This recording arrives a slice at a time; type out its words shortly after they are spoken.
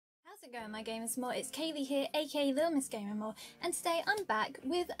How's it going, my gamers more? It's Kaylee here, aka Little Miss Gamer More, and today I'm back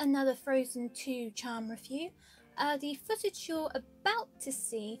with another Frozen 2 charm review. The footage you're about to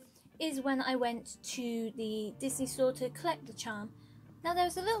see is when I went to the Disney store to collect the charm. Now there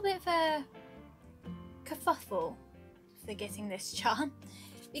was a little bit of a kerfuffle for getting this charm,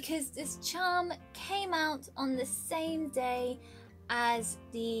 because this charm came out on the same day as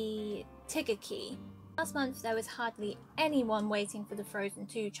the Tigger key. Last month there was hardly anyone waiting for the Frozen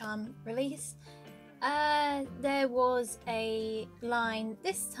 2 charm release. There was a line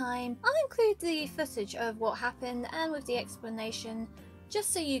this time. I'll include the footage of what happened and with the explanation,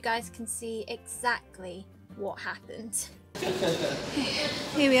 just so you guys can see exactly what happened.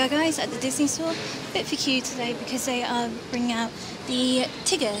 Here we are, guys, at the Disney store. Bit for queue today because they are bringing out the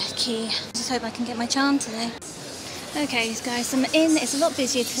Tigger key. Just hope I can get my charm today. Okay guys, I'm in. It's a lot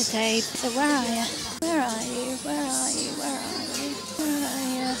busier today. So where are you? Where are you? Where are you? Where are you? Where are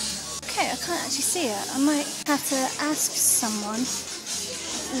you? Okay, I can't actually see it. I might have to ask someone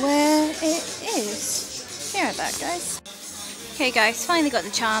where it is. Be right back, guys. Okay guys, finally got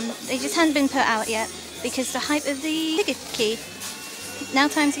the charm. They just hadn't been put out yet because the hype of the Tigger key. Now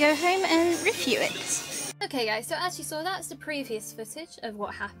time to go home and review it. Okay guys, so as you saw, that's the previous footage of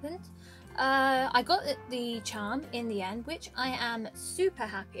what happened. I got the charm in the end, which I am super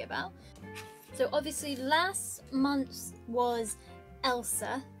happy about. So obviously last month was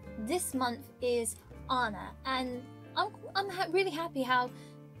Elsa, this month is Anna, and I'm really happy how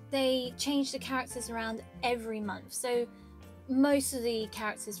they changed the characters around every month. So most of the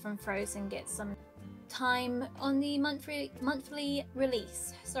characters from Frozen get some time on the monthly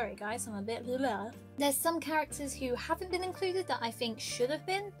release. Sorry guys, I'm a bit blah. There's some characters who haven't been included that I think should have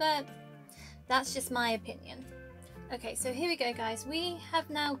been, but that's just my opinion. Okay, so here we go guys. We have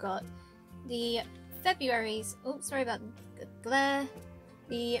now got the February's, oh sorry about the glare,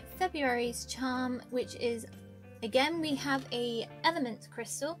 the February's charm, which is, again, we have a element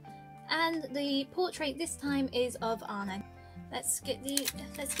crystal, and the portrait this time is of Anna. Let's get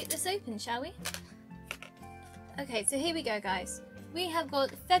this open, shall we? Okay, so here we go guys. We have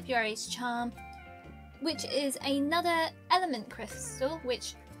got February's charm, which is another element crystal,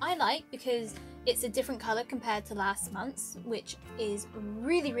 which I like because it's a different colour compared to last month's, which is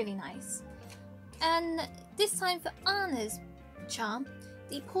really, really nice. And this time for Anna's charm,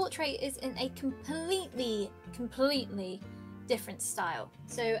 the portrait is in a completely different style.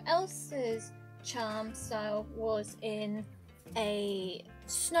 So Elsa's charm style was in a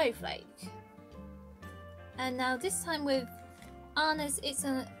snowflake. And now this time with Anna's, it's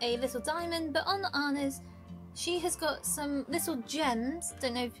a little diamond, but on Anna's, she has got some little gems,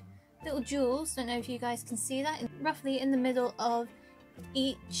 little jewels, don't know if you guys can see that, roughly in the middle of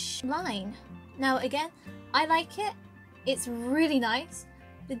each line. Now again, I like it, it's really nice.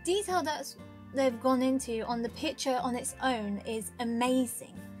 The detail that they've gone into on the picture on its own is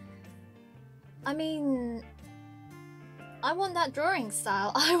amazing. I mean, I want that drawing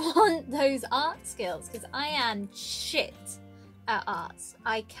style, I want those art skills, because I am shit at arts.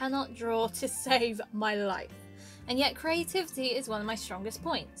 I cannot draw to save my life. And yet creativity is one of my strongest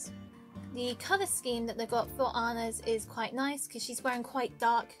points. The colour scheme that they've got for Anna's is quite nice because she's wearing quite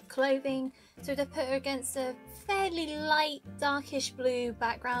dark clothing. So they put her against a fairly light darkish blue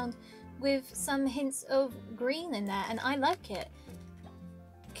background with some hints of green in there, and I like it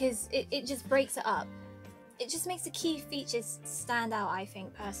because it just breaks it up. It just makes the key features stand out, I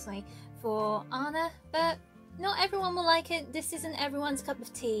think, personally, for Anna, but not everyone will like it. This isn't everyone's cup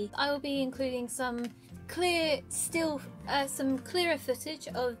of tea. I will be including some clearer footage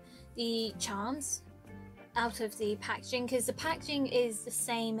of the charms out of the packaging, because the packaging is the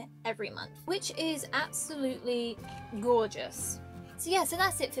same every month, which is absolutely gorgeous. So yeah, so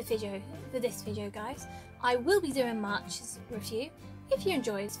that's it for this video guys. I will be doing March's review. If you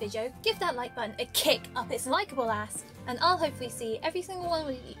enjoyed this video, give that like button a kick up its likeable ass, and I'll hopefully see every single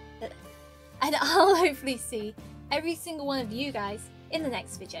one of you guys in the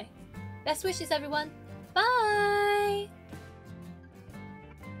next video. Best wishes everyone. Bye!